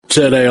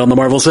Today on the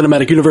Marvel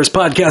Cinematic Universe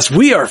podcast,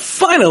 we are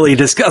finally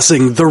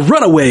discussing the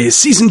Runaways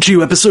Season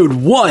 2, Episode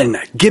 1,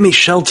 Gimme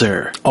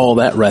Shelter. All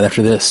that right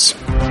after this.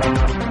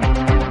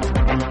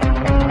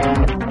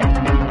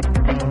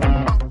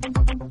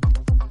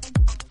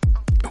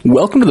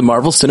 Welcome to the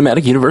Marvel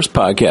Cinematic Universe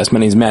podcast.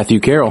 My name is Matthew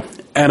Carroll.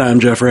 And I'm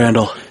Jeff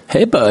Randall.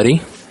 Hey,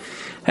 buddy.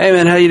 Hey,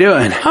 man, how you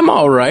doing? I'm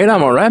all right.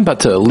 I'm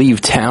about to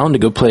leave town to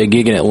go play a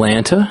gig in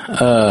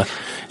Atlanta.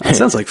 That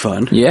sounds like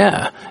fun.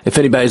 Yeah. If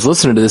anybody's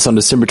listening to this on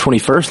December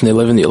 21st and they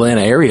live in the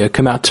Atlanta area,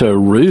 come out to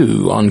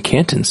Rue on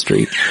Canton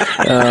Street.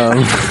 I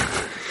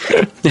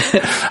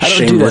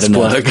don't do that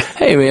enough. Plug.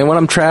 Hey, man, when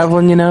I'm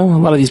traveling, you know, a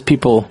lot of these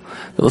people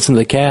that listen to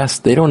the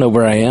cast, they don't know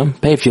where I am.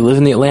 Hey, if you live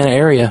in the Atlanta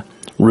area,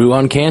 Rue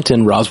on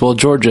Canton, Roswell,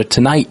 Georgia,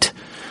 tonight,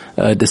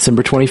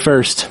 December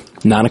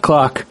 21st, 9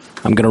 o'clock.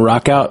 I'm going to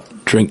rock out,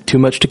 drink too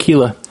much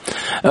tequila.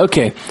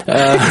 Okay.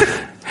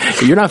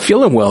 You're not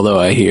feeling well, though,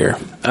 I hear.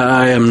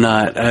 I am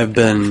not. I've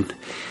been...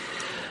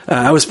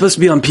 I was supposed to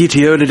be on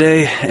PTO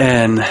today,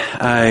 and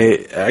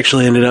I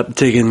actually ended up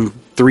taking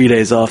 3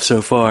 days off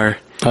so far.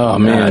 Oh,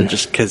 man.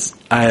 Just because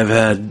I have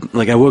had...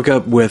 I woke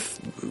up with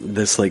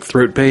this,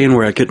 throat pain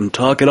where I couldn't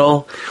talk at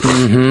all.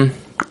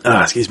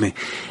 Mm-hmm. Excuse me.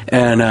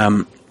 And,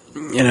 I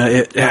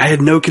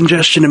had no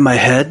congestion in my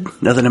head,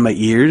 nothing in my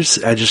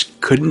ears. I just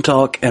couldn't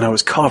talk, and I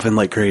was coughing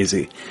like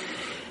crazy.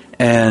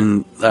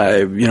 And,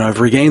 I've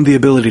regained the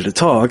ability to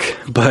talk,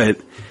 but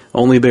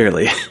only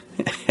barely.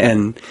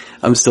 And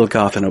I'm still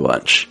coughing a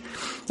bunch.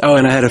 Oh,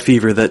 and I had a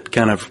fever that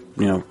kind of,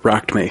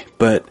 rocked me.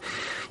 But,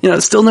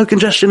 still no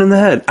congestion in the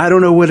head. I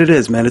don't know what it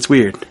is, man. It's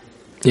weird.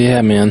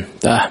 Yeah, man.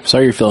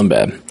 Sorry you're feeling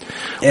bad.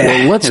 Yeah,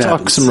 well, let's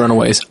talk some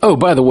Runaways. Oh,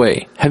 by the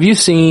way, have you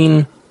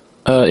seen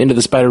Into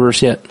the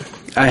Spider-Verse yet?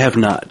 I have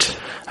not.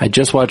 I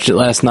just watched it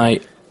last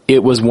night.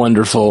 It was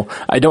wonderful.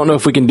 I don't know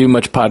if we can do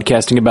much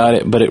podcasting about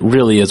it, but it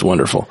really is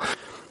wonderful.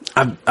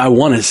 I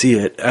want to see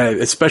it,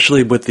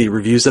 especially with the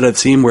reviews that I've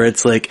seen where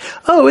it's like,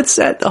 oh, it's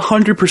at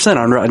 100%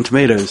 on Rotten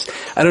Tomatoes.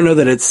 I don't know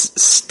that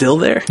it's still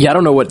there. Yeah, I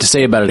don't know what to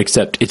say about it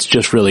except it's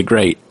just really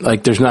great.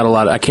 There's not a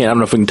lot of, I don't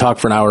know if we can talk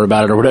for an hour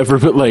about it or whatever,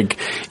 but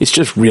it's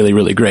just really,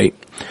 really great.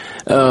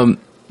 So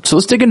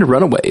let's dig into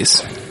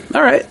Runaways.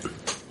 All right.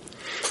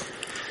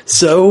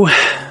 So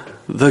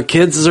the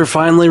kids are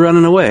finally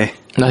running away.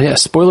 Yeah,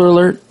 spoiler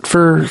alert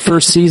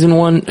for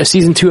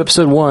season 2,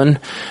 episode 1.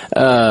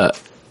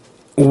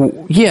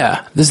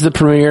 Yeah, this is the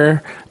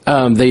premiere.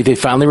 They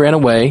finally ran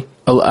away.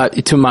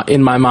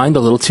 In my mind, a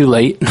little too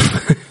late.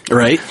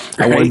 Right.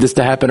 I wanted this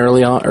to happen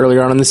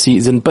earlier on in the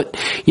season, but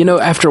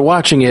after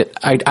watching it,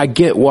 I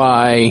get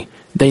why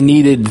they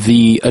needed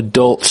the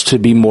adults to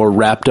be more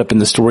wrapped up in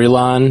the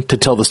storyline to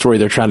tell the story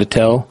they're trying to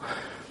tell.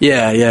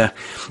 Yeah.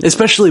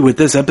 Especially with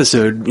this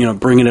episode,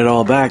 bringing it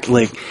all back,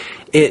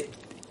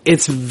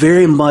 it's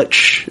very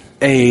much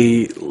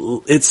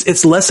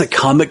it's less a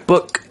comic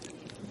book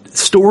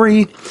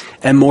story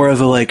and more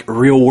of a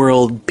real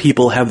world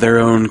people have their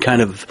own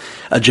kind of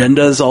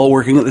agendas all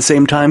working at the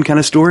same time kind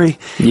of story.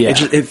 Yeah.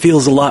 It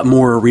feels a lot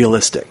more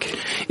realistic.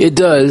 It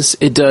does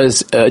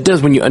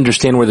when you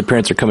understand where the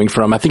parents are coming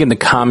from. I think in the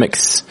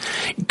comics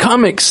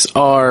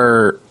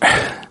are,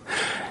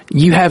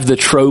 you have the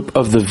trope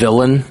of the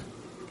villain.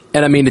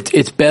 And I mean,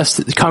 it's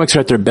best, comics are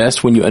at their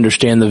best when you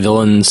understand the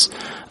villain's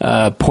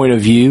point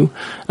of view.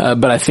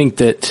 But I think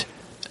that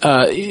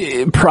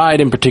Pride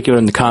in particular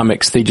in the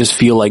comics, they just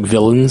feel like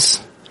villains.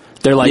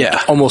 They're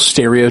almost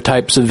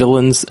stereotypes of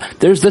villains.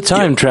 There's the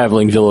time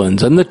traveling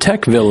villains and the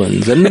tech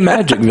villains and the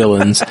magic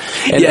villains.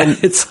 And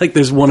it's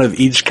there's one of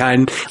each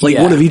kind,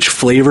 one of each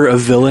flavor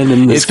of villain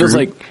in this group.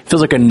 It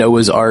feels like a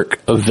Noah's Ark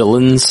of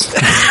villains.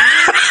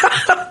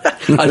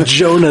 A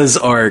Jonah's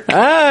Ark.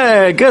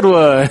 Ah, good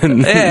one.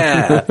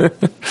 Yeah.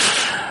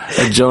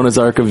 A Jonah's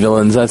Ark of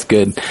villains. That's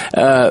good.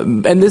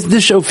 And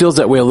this show feels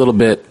that way a little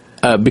bit.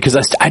 Because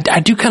I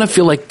do kind of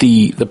feel like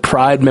the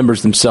Pride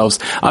members themselves,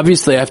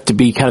 obviously have to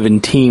be kind of in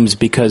teams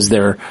because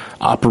they're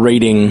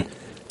operating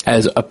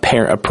as a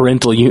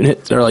parental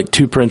unit, or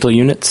two parental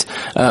units.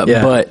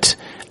 But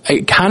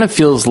it kind of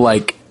feels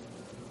like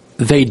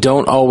they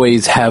don't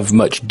always have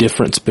much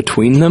difference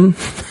between them.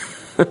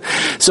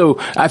 So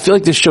I feel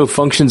like this show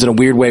functions in a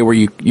weird way where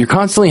you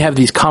constantly have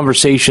these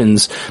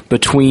conversations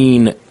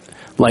between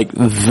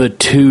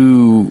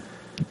the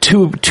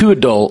two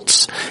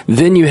adults,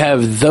 then you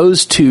have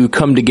those two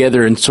come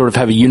together and sort of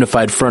have a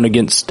unified front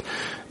against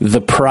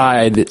the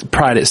Pride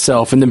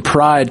itself, and then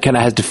Pride kind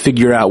of has to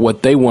figure out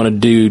what they want to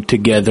do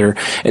together.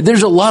 And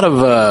there's a lot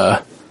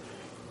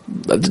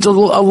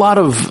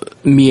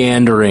of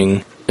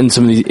meandering in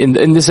some of these,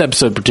 in this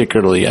episode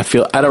particularly. I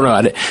don't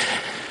know.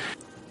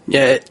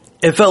 Yeah,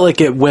 it felt like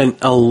it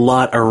went a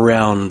lot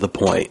around the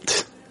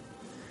point.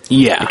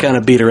 Yeah. They kind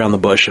of beat around the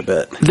bush a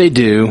bit. They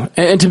do.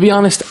 And to be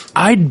honest,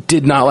 I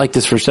did not like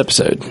this first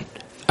episode.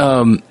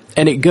 And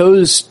it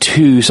goes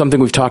to something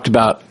we've talked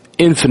about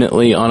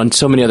infinitely on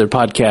so many other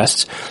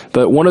podcasts.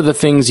 But one of the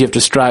things you have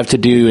to strive to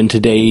do in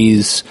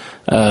today's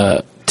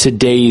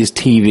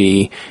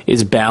TV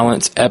is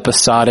balance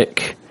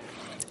episodic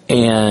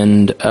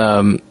and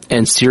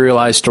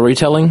serialized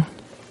storytelling.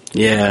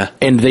 Yeah.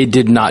 And they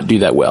did not do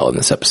that well in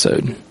this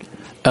episode.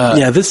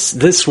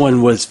 This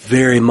one was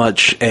very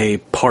much a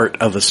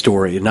part of a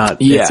story, not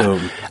its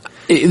own.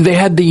 They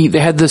had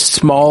the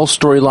small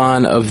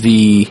storyline of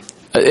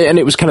and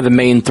it was kind of the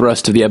main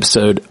thrust of the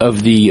episode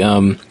of the,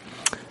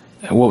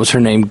 what was her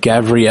name?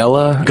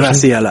 Graciela.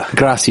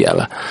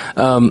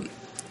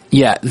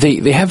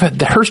 They have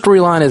her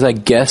storyline is, I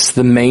guess,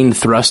 the main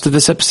thrust of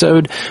this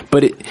episode,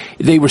 but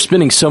they were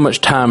spending so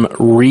much time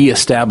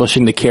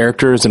reestablishing the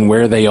characters and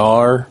where they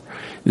are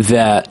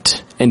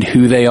and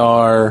who they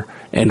are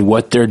and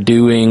what they're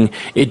doing.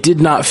 It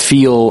did not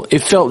feel, it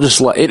felt just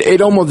like,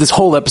 it almost, this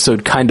whole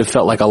episode kind of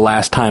felt like a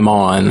Last Time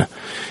On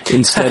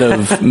instead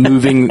of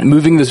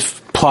moving this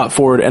plot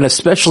forward, and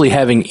especially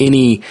having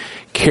any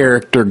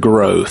character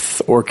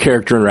growth or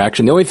character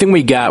interaction. The only thing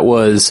we got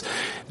was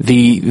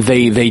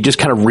they just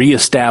kind of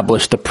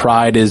reestablished the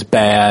Pride is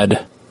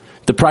bad.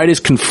 The Pride is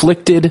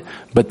conflicted,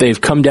 but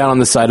they've come down on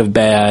the side of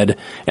bad,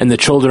 and the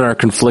children are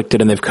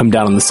conflicted and they've come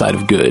down on the side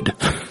of good.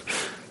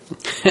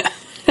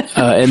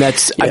 And I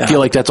feel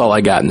like that's all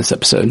I got in this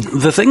episode.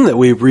 The thing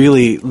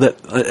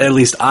that at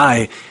least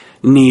I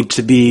need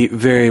to be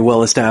very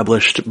well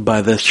established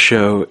by this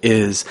show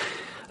is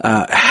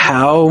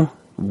how,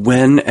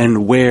 when,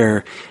 and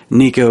where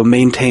Nico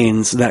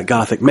maintains that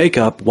gothic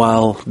makeup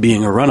while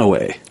being a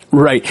runaway.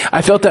 Right.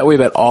 I felt that way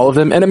about all of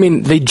them. And I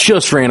mean, they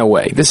just ran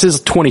away. This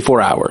is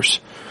 24 hours.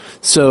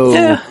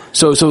 So,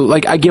 so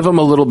like, I give them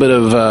a little bit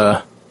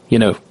of,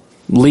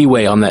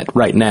 leeway on that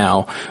right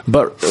now.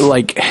 But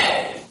like,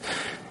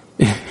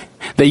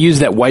 they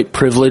used that white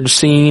privilege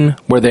scene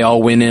where they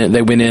went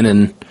in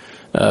and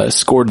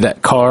scored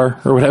that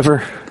car or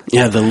whatever.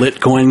 Yeah, the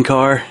Litcoin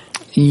car.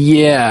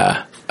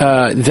 Yeah.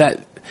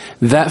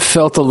 That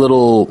felt a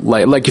little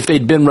like if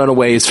they'd been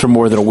runaways for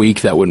more than a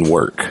week, that wouldn't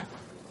work.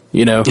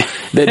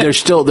 They're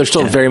still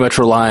very much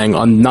relying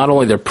on not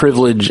only their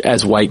privilege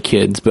as white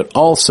kids, but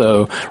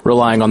also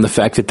relying on the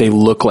fact that they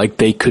look like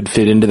they could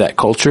fit into that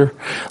culture.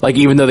 Like,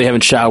 even though they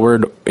haven't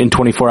showered in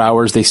 24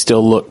 hours, they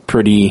still look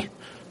pretty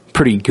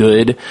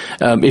good.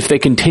 If they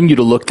continue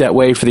to look that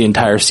way for the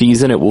entire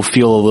season, it will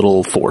feel a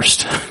little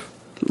forced.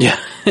 Yeah.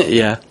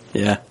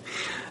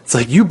 It's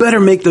like, you better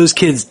make those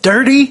kids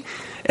dirty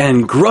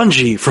and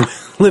grungy from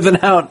living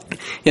out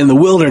in the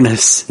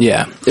wilderness.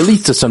 Yeah, at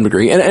least to some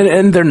degree.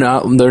 And they're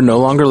no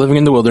longer living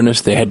in the wilderness.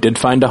 They did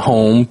find a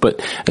home,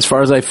 but as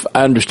far as I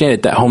understand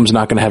it, that home's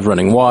not going to have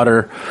running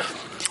water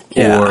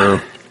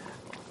or,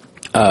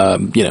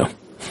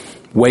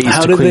 ways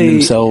to clean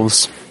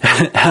themselves.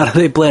 How do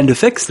they plan to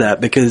fix that?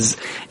 Because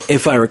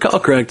if I recall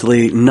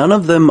correctly, none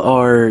of them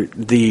are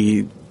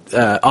the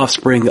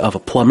offspring of a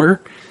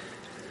plumber.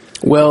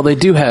 Well, they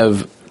do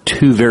have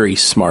two very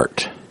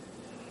smart.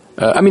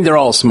 They're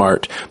all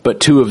smart, but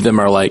two of them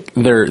are like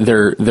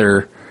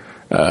their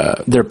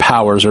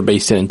powers are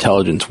based in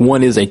intelligence.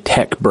 One is a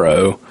tech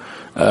bro,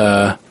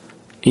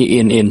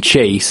 in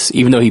Chase.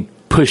 Even though he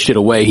pushed it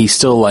away, he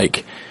still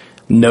like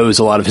knows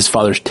a lot of his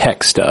father's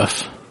tech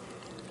stuff.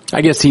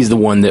 I guess he's the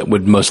one that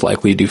would most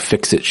likely do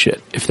fix-it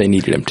shit if they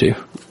needed him to.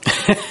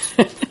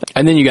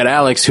 And then you got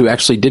Alex, who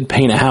actually did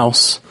paint a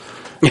house.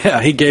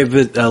 Yeah, he gave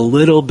it a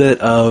little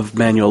bit of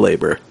manual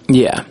labor.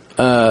 Yeah.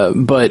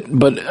 Otherwise,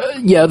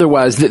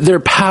 their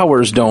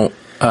powers don't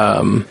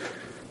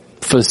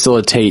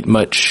facilitate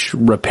much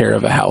repair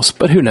of a house.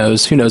 But who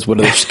knows? Who knows what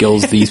other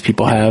skills these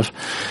people have?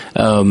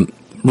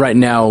 Right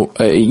now,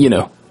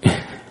 it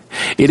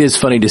is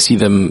funny to see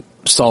them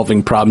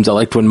solving problems. I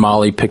liked when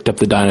Molly picked up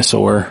the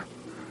dinosaur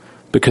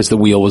because the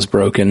wheel was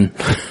broken.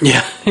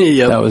 Yeah,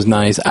 yep. That was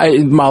nice.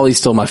 Molly's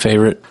still my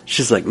favorite.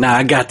 She's like, nah,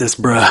 I got this,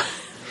 bruh.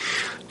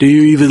 Do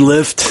you even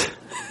lift?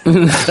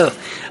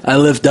 I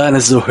lift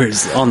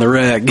dinosaurs on the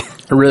reg.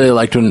 I really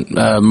liked when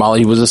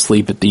Molly was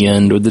asleep at the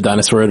end with the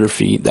dinosaur at her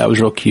feet. That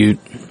was real cute.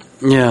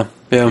 Yeah.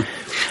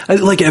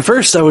 At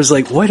first I was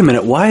like, wait a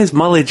minute, why is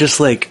Molly just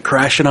like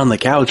crashing on the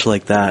couch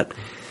like that?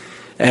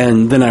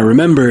 And then I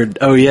remembered,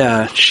 oh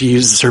yeah, she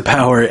uses her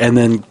power and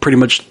then pretty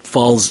much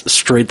falls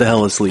straight the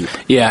hell asleep.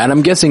 Yeah, and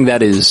I'm guessing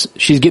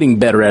she's getting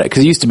better at it,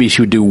 because it used to be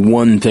she would do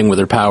one thing with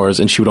her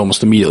powers and she would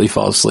almost immediately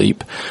fall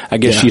asleep. I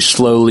guess she's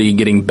slowly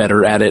getting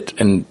better at it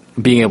and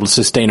being able to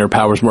sustain her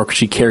powers more, because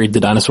she carried the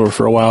dinosaur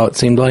for a while, it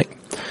seemed like.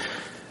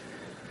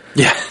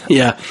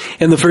 Yeah.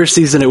 In the first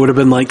season, it would have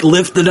been like,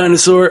 lift the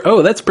dinosaur.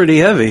 Oh, that's pretty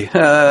heavy.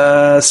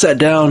 Sit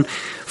down,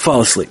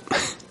 fall asleep.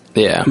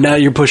 Yeah. Now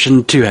you're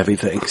pushing two heavy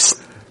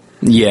things.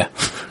 Yeah.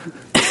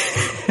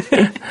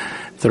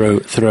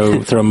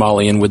 throw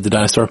Molly in with the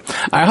dinosaur.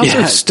 I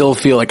also still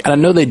feel like, I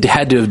know they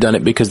had to have done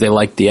it because they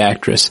liked the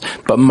actress,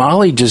 but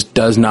Molly just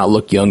does not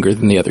look younger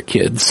than the other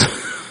kids.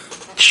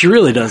 She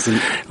really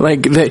doesn't.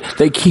 Like,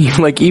 they keep,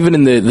 like, even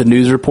in the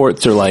news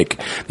reports, they're like,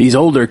 these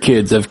older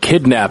kids have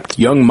kidnapped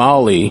young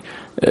Molly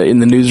in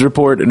the news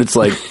report, and it's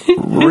like,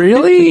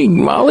 really?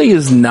 Molly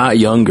is not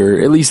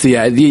younger. At least,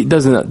 it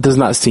does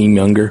not seem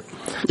younger.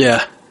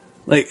 Yeah.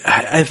 Like,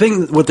 I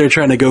think what they're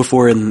trying to go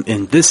for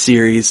in this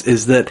series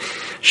is that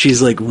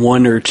she's like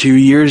 1 or 2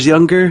 years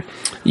younger.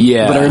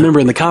 Yeah. But I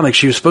remember in the comics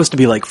she was supposed to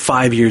be like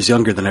 5 years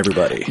younger than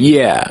everybody.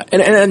 Yeah.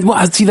 And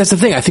well, see, that's the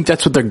thing. I think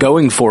that's what they're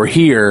going for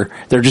here.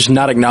 They're just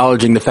not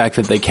acknowledging the fact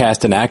that they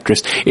cast an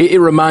actress. It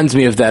reminds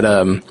me of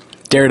that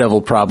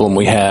Daredevil problem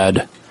we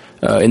had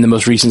in the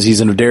most recent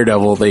season of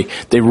Daredevil.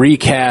 They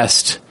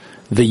recast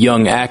the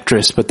young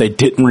actress, but they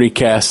didn't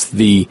recast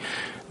the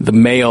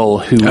male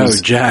who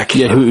was Jack.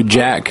 Yeah,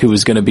 who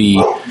was going to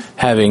be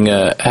having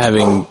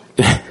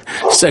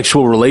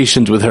sexual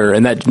relations with her,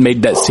 and that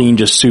made that scene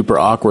just super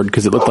awkward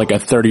because it looked like a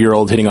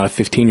 30-year-old hitting on a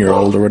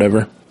 15-year-old or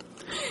whatever.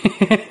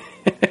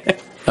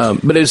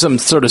 But it's some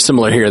sort of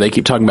similar here. They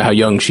keep talking about how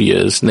young she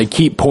is, and they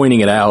keep pointing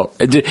it out.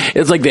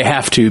 It's like they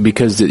have to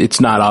because it's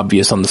not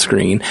obvious on the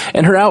screen.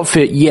 And her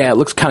outfit, yeah, it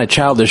looks kind of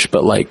childish,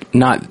 but like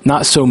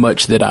not so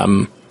much that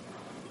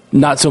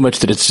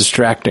it's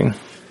distracting.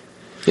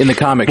 In the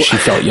comics, she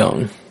felt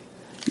young.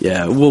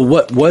 Yeah, well,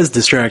 what was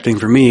distracting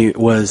for me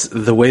was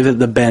the way that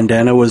the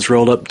bandana was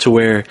rolled up to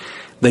where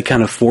they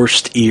kind of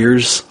forced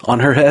ears on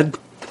her head.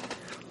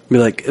 Be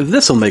like,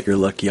 this'll make her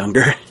look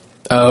younger.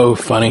 Oh,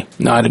 funny.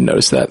 No, I didn't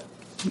notice that.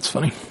 It's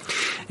funny.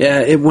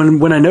 Yeah,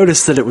 when I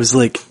noticed that it was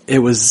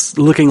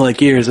looking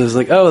like ears, I was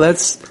like, oh,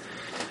 that's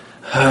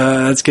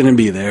gonna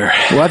be there.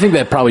 Well, I think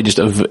that probably just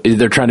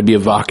they're trying to be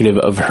evocative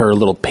of her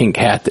little pink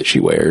hat that she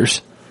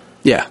wears.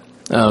 Yeah.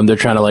 They're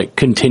trying to like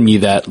continue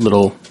that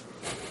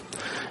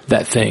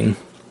thing.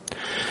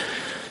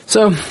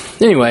 So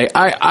anyway,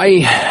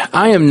 I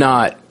am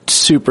not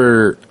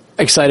super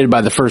excited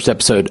by the first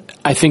episode.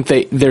 I think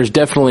there's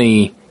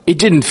definitely, it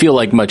didn't feel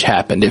like much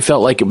happened. It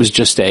felt like it was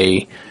just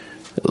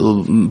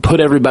put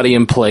everybody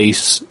in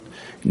place.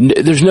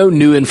 There's no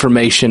new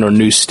information or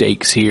new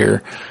stakes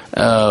here.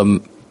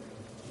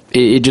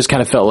 It just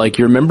kind of felt like,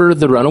 you remember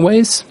the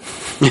Runaways?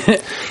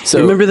 So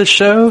you remember the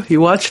show? You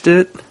watched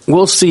it?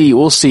 We'll see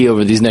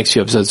over these next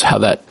few episodes how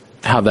that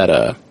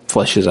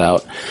fleshes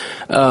out.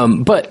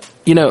 But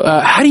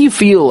how do you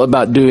feel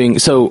about doing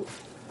so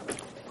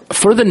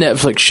for the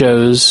Netflix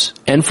shows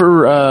and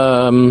for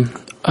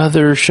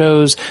other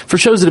shows, for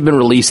shows that have been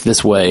released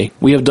this way?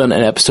 We have done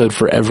an episode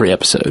for every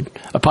episode,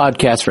 a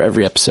podcast for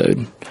every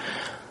episode.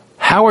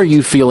 How are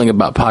you feeling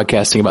about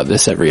podcasting about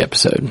this every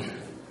episode?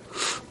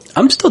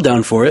 I'm still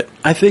down for it.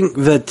 I think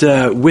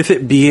that with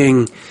it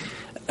being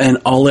an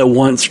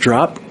all-at-once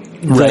drop,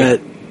 right,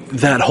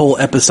 that whole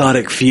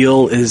episodic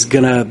feel is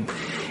gonna,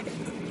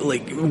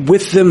 like,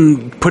 with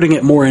them putting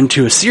it more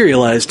into a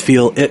serialized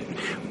feel,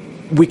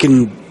 we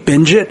can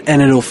binge it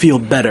and it'll feel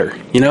better,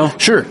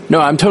 Sure. No,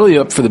 I'm totally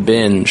up for the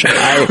binge.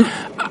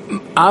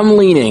 I'm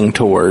leaning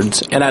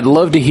towards, and I'd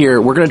love to hear,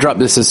 we're going to drop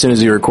this as soon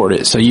as we record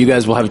it, so you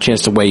guys will have a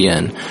chance to weigh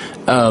in.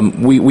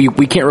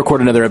 We can't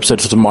record another episode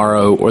till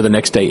tomorrow or the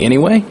next day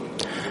anyway.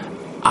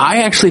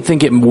 I actually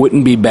think it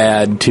wouldn't be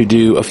bad to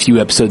do a few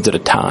episodes at a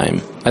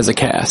time as a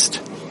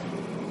cast.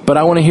 But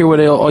I want to hear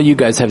what all you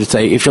guys have to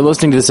say. If you're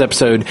listening to this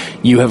episode,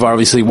 you have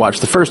obviously watched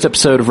the first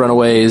episode of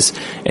Runaways,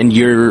 and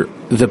you're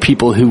the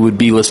people who would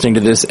be listening to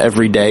this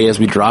every day as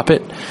we drop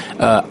it.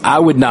 I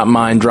would not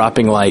mind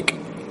dropping like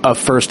a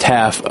first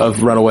half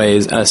of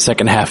Runaways and a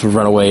second half of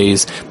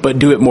Runaways, but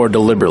do it more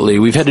deliberately.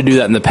 We've had to do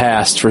that in the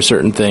past for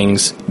certain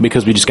things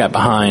because we just got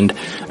behind.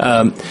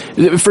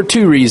 For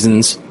two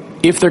reasons.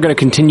 If they're going to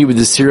continue with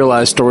the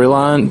serialized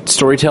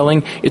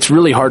storytelling, it's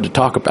really hard to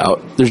talk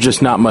about. There's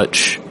just not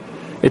much.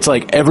 It's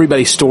like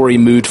everybody's story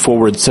moved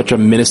forward such a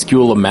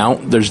minuscule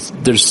amount.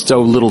 There's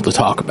so little to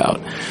talk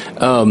about.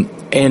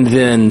 And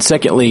then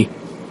secondly,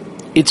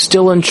 it's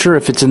still unsure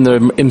if it's in the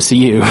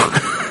MCU.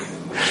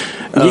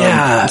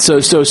 Yeah.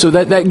 So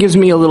that gives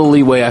me a little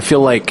leeway. I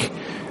feel like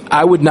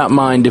I would not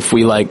mind if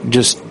we like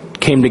just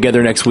came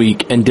together next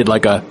week and did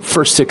like a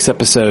first 6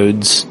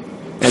 episodes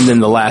and then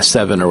the last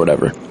 7 or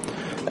whatever.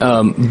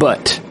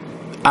 But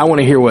I want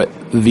to hear what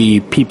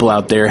the people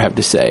out there have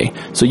to say.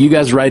 So you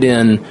guys write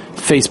in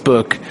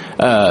Facebook,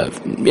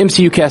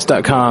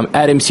 mcucast.com,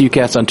 at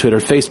mcucast on Twitter,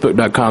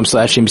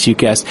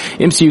 facebook.com/mcucast,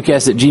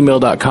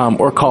 mcucast@gmail.com,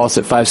 or call us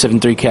at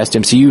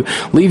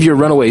 573-CAST-MCU. Leave your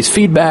Runaways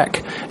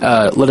feedback.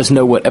 Let us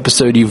know what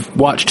episode you've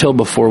watched till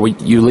before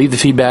you leave the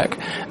feedback,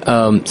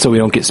 so we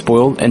don't get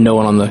spoiled and no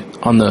one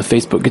on the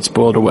Facebook gets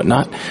spoiled or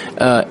whatnot.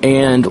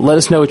 And let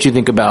us know what you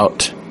think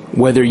about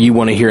whether you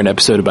want to hear an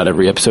episode about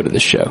every episode of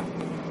this show.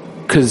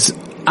 'Cause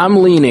I'm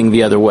leaning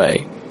the other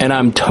way, and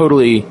I'm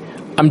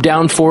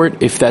down for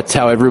it if that's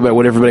how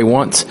what everybody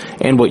wants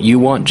and what you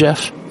want,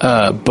 Jeff.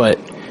 But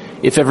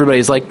if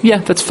everybody's like, yeah,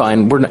 that's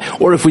fine,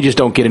 or if we just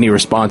don't get any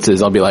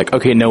responses, I'll be like,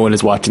 okay, no one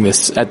is watching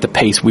this at the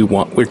pace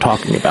we're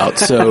talking about,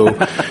 so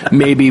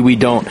maybe we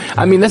don't.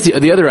 I mean, that's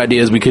the other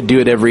idea is we could do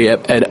it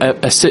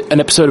an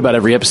episode about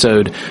every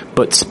episode,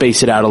 but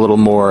space it out a little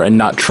more and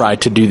not try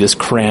to do this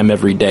cram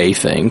every day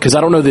thing. Cause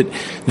I don't know that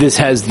this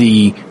has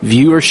the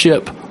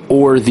viewership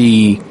or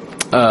the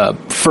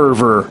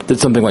fervor that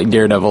something like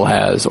Daredevil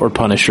has or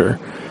Punisher.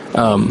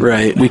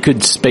 Right. We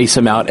could space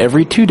them out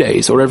every 2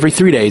 days or every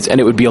 3 days, and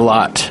it would be a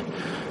lot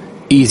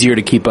easier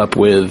to keep up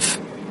with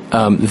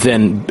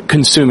than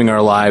consuming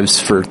our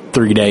lives for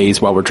 3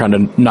 days while we're trying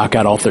to knock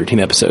out all 13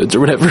 episodes or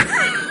whatever.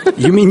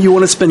 You mean you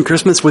want to spend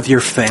Christmas with your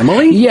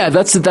family? Yeah,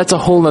 that's a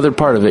whole other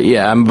part of it.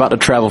 Yeah, I'm about to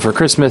travel for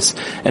Christmas,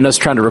 and us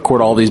trying to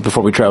record all these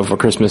before we travel for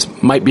Christmas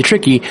might be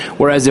tricky,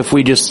 whereas if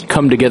we just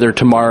come together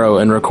tomorrow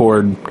and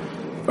record,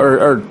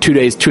 or 2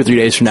 or 3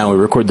 days from now, we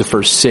record the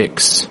first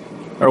 6,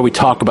 or we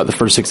talk about the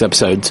first 6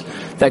 episodes,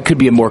 that could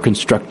be a more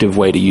constructive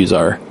way to use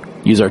our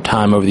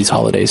time over these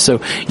holidays. So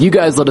you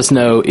guys let us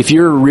know if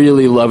you're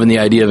really loving the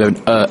idea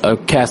of a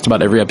cast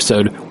about every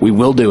episode. We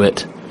will do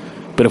it.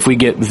 But if we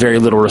get very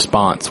little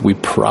response, we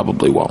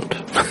probably won't.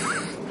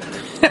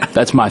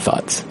 That's my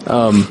thoughts.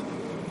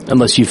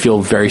 Unless you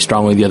feel very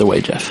strongly the other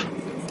way, Jeff.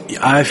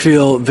 I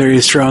feel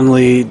very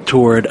strongly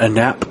toward a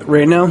nap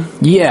right now.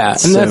 Yeah,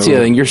 and that's the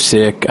other thing. You're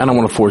sick. I don't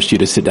want to force you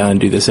to sit down and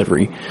do this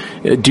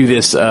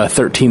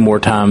 13 more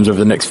times over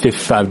the next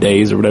 55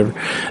 days or whatever.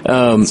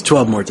 It's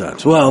 12 more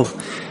times. Well,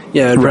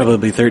 yeah, it'd probably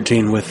be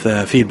 13 with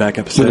feedback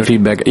episode. With the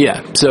feedback,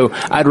 yeah. So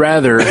I'd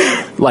rather,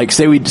 like,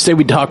 say we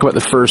talk about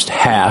the first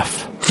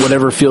half,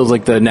 whatever feels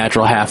like the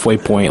natural halfway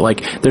point.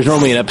 Like, there's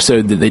normally an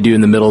episode that they do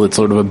in the middle that's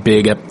sort of a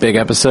big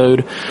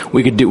episode.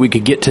 We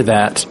could get to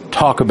that,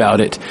 talk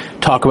about it,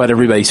 talk about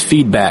everybody's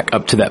feedback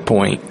up to that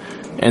point,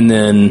 and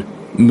then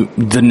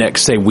the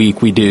next, say,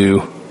 week we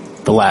do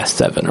the last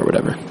 7 or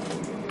whatever.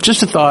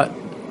 Just a thought.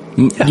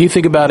 Yeah. You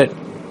think about it.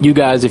 You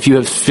guys, if you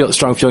have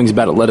strong feelings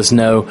about it, let us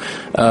know.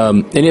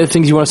 Any other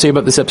things you want to say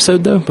about this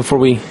episode, though, before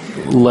we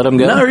let them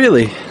go? Not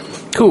really.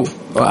 Cool.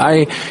 Well,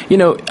 I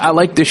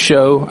like this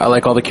show. I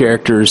like all the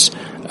characters.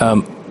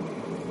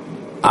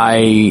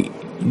 I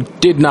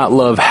did not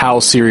love how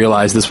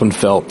serialized this one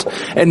felt.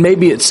 And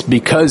maybe it's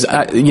because,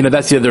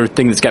 that's the other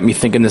thing that's got me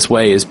thinking this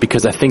way, is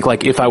because I think,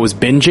 like, if I was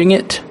binging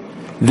it,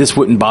 this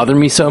wouldn't bother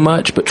me so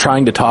much. But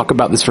trying to talk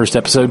about this first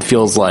episode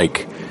feels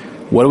like,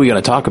 what are we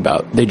going to talk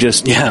about? They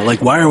just... Yeah,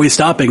 like, why are we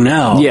stopping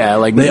now? Yeah,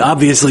 like... They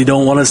obviously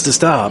don't want us to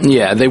stop.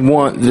 Yeah, they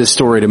want this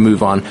story to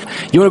move on.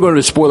 You want to go to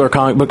the spoiler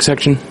comic book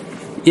section?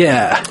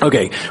 Yeah.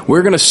 Okay,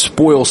 we're going to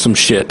spoil some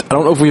shit. I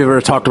don't know if we've ever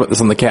talked about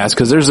this on the cast,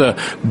 because there's a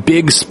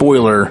big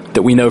spoiler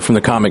that we know from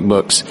the comic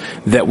books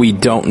that we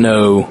don't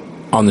know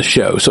on the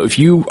show. So if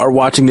you are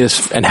watching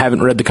this and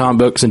haven't read the comic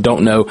books and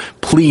don't know,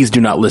 please do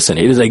not listen.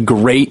 It is a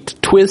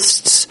great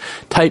twists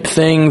type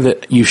thing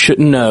that you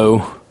shouldn't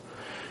know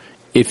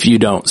if you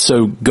don't.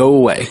 So go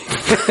away.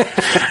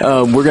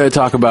 We're going to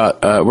talk about,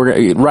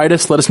 write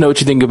us, let us know what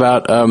you think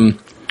about,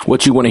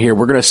 what you want to hear.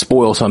 We're going to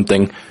spoil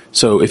something.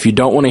 So if you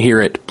don't want to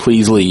hear it,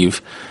 please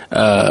leave.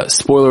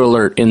 Spoiler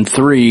alert in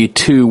 3,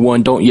 2,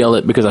 1. Don't yell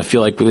it because I feel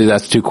like really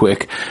that's too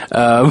quick.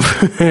 I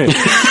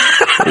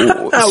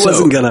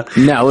wasn't gonna.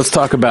 Now let's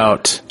talk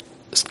about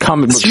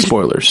comic book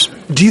spoilers.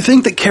 Do you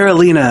think that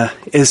Carolina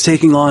is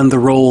taking on the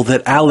role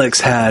that Alex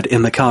had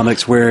in the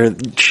comics, where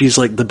she's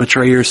like the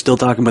betrayer still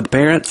talking about the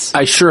parents?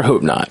 I sure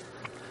hope not.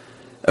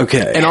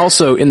 Okay. And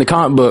also, in the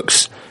comic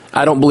books,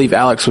 I don't believe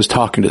Alex was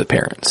talking to the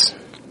parents.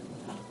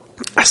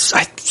 I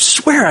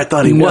swear I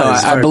thought he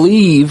was. I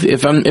believe,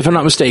 if I'm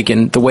not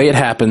mistaken, the way it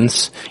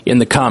happens in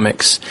the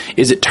comics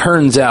is it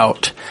turns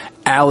out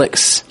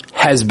Alex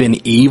has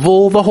been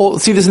evil the whole...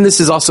 See, this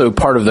is also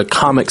part of the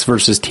comics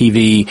versus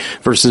TV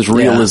versus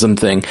realism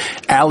thing.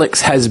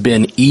 Alex has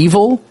been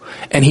evil,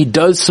 and he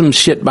does some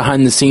shit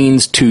behind the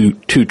scenes to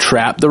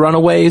trap the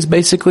Runaways,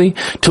 basically,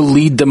 to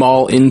lead them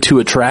all into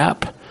a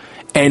trap,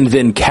 and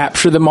then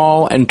capture them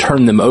all and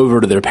turn them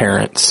over to their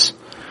parents.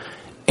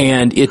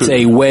 And it's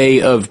a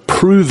way of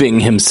proving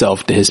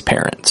himself to his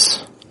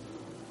parents.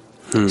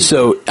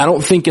 So I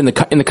don't think in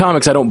the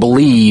comics, I don't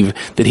believe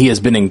that he has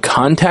been in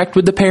contact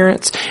with the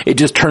parents. It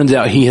just turns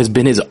out he has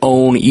been his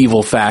own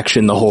evil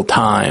faction the whole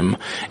time,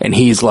 and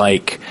he's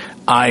like,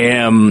 I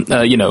am,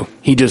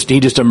 he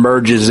just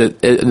emerges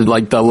at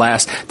like the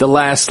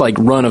last like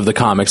run of the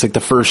comics, like the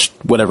first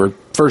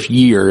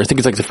year. I think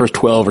it's like the first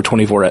 12 or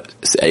 24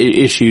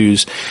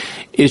 issues.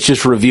 It's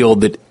just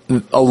revealed that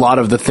a lot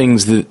of the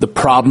things the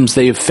problems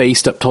they have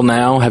faced up till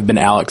now have been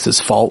Alex's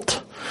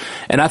fault.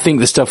 And I think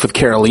the stuff with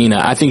Carolina,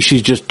 I think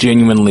she's just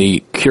genuinely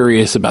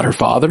curious about her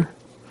father.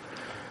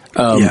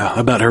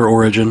 About her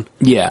origin.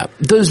 Yeah.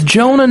 Does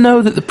Jonah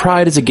know that the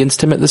Pride is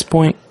against him at this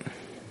point?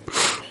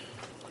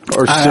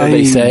 Or so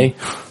they say?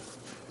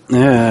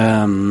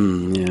 Yeah.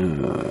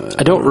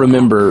 I don't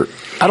remember.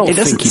 I don't think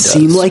he does. It doesn't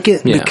seem like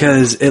it,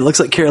 because it looks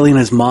like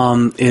Carolina's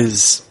mom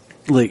is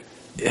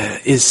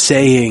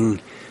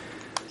saying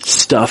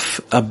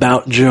stuff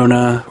about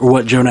Jonah, or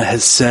what Jonah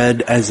has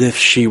said, as if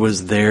she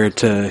was there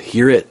to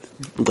hear it,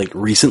 like,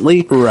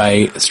 recently.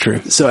 Right, that's true.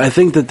 So I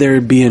think that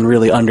they're being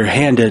really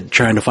underhanded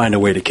trying to find a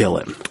way to kill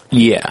him.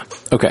 Yeah,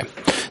 okay.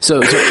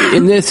 So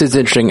in this, it's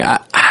interesting.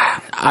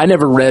 I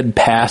never read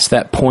past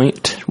that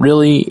point,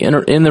 really,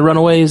 in the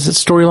Runaways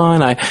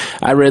storyline.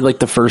 I read, like,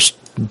 the first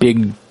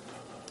big...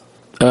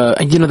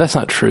 that's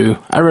not true.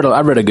 I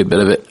read a good bit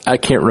of it. I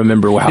can't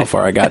remember how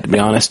far I got, to be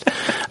honest.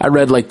 I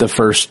read like the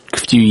first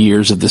few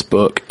years of this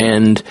book,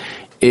 and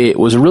it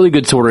was a really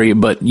good story,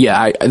 but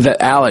that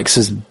Alex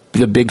is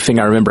the big thing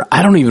I remember.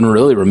 I don't even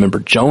really remember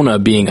Jonah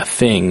being a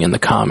thing in the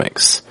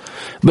comics.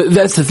 But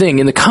that's the thing.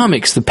 In the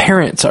comics, the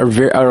parents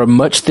are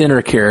much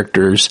thinner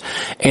characters,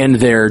 and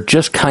they're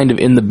just kind of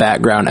in the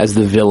background as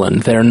the villain.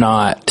 They're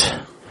not,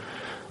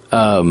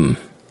 they're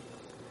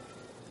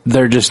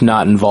just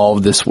not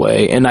involved this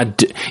way. And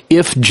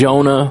if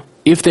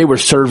they were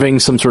serving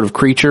some sort of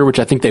creature, which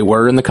I think they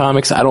were in the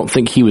comics, I don't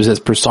think he was as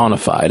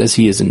personified as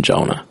he is in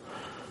Jonah.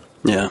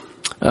 Yeah.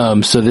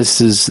 So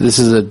this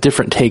is a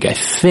different take, I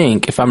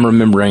think, if I'm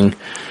remembering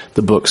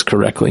the books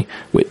correctly,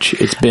 which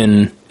it's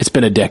been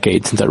a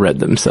decade since I read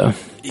them, so.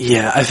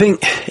 Yeah, I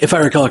think, if I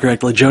recall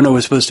correctly, Jonah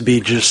was supposed to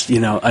be just,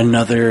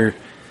 another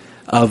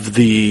of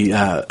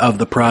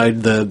the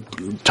Pride, the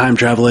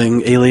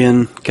time-traveling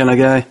alien kind of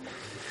guy.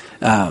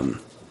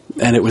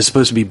 And it was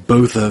supposed to be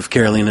both of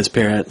Carolina's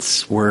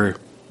parents were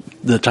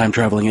the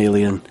time-traveling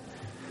alien.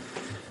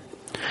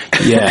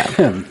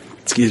 Yeah.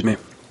 Excuse me.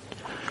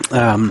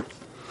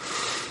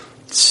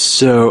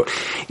 So,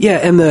 yeah,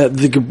 and the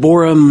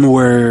Gabborim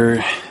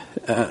were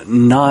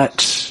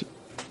not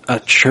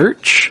a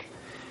church.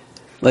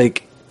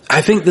 Like,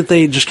 I think that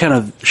they just kind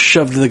of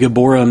shoved the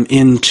Gabborim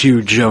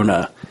into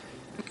Jonah.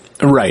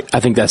 Right,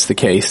 I think that's the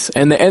case.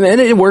 And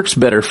it works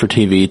better for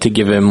TV to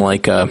give him,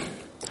 like, a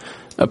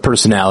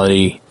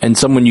personality and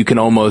someone you can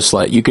almost,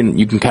 like, you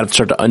can kind of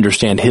start to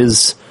understand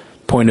his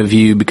point of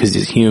view because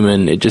he's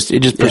human. It just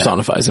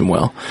personifies him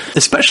well.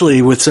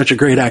 Especially with such a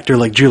great actor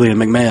like Julian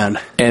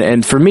McMahon.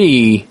 And for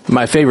me,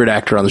 my favorite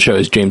actor on the show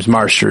is James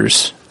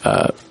Marsters,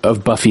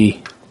 of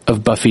Buffy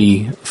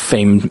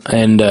fame.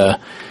 And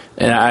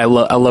I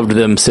loved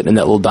them sitting in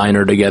that little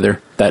diner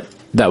together. That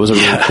was a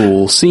really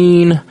cool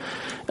scene.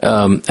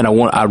 And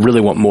I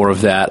really want more of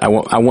that. I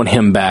want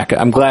him back.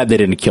 I'm glad they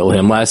didn't kill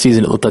him. Last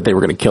season it looked like they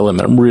were going to kill him,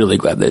 and I'm really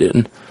glad they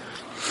didn't.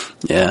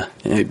 Yeah.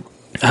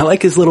 I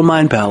like his little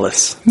mind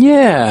palace.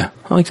 Yeah,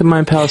 I like the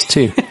mind palace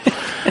too.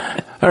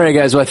 All right,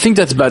 guys. Well, I think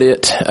that's about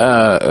it.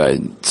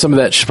 Some of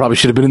that probably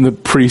should have been in the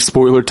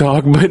pre-spoiler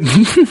talk, but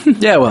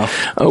yeah, well,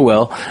 oh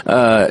well.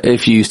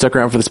 If you stuck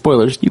around for the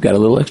spoilers, you got a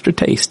little extra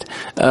taste.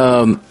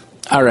 All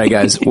right,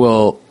 guys.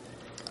 Well,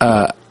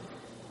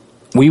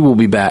 we will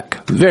be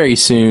back very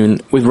soon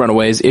with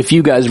Runaways. If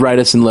you guys write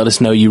us and let us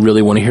know you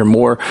really want to hear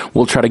more,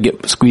 we'll try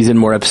to squeeze in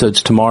more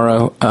episodes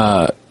tomorrow.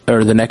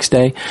 Or the next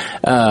day.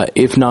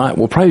 If not,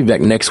 we'll probably be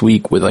back next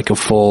week with like a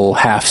full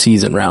half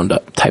season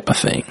roundup type of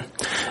thing.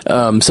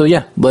 So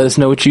yeah, let us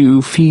know what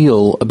you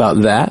feel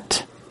about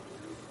that,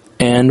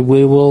 and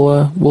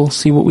we'll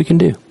see what we can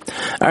do.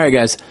 All right,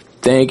 guys.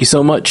 Thank you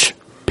so much.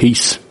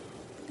 Peace.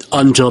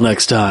 Until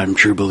next time,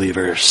 true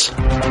believers.